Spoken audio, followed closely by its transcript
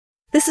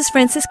This is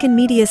Franciscan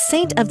Media's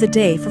Saint of the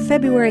Day for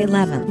February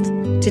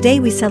 11th.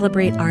 Today we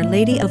celebrate Our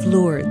Lady of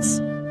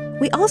Lourdes.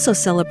 We also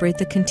celebrate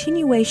the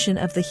continuation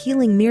of the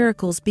healing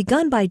miracles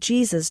begun by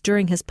Jesus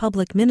during his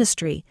public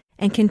ministry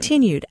and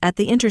continued at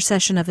the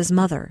intercession of his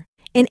mother.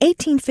 In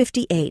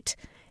 1858,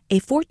 a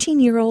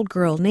 14-year-old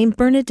girl named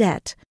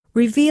Bernadette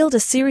revealed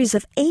a series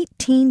of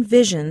 18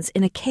 visions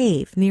in a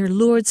cave near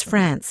Lourdes,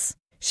 France.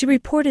 She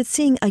reported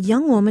seeing a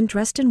young woman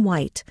dressed in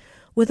white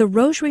with a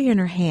rosary in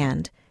her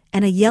hand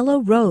and a yellow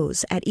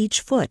rose at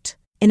each foot.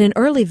 In an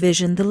early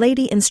vision, the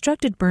lady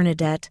instructed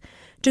Bernadette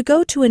to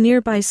go to a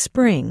nearby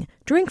spring,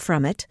 drink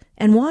from it,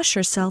 and wash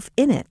herself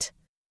in it.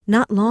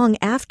 Not long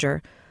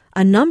after,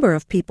 a number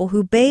of people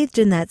who bathed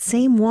in that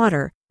same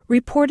water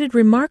reported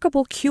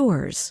remarkable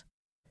cures.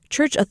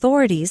 Church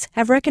authorities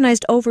have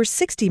recognized over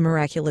 60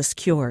 miraculous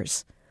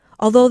cures,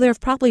 although there have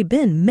probably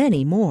been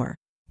many more.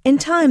 In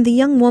time, the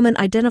young woman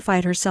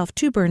identified herself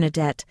to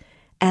Bernadette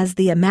as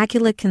the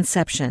Immaculate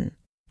Conception.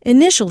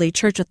 Initially,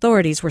 church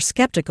authorities were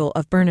skeptical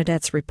of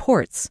Bernadette's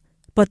reports,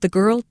 but the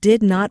girl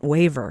did not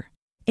waver.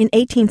 In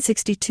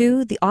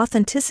 1862, the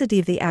authenticity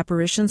of the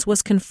apparitions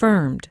was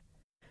confirmed.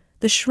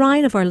 The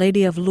shrine of Our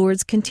Lady of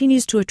Lourdes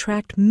continues to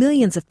attract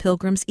millions of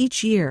pilgrims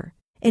each year.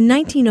 In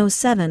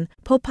 1907,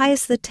 Pope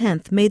Pius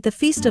X made the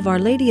Feast of Our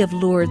Lady of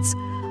Lourdes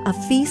a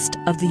feast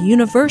of the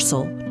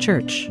Universal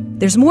Church.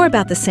 There's more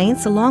about the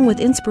saints along with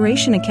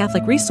inspiration and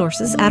Catholic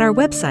resources at our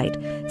website,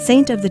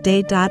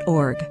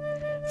 saintoftheday.org.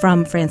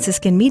 From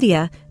Franciscan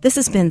Media, this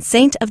has been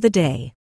Saint of the Day.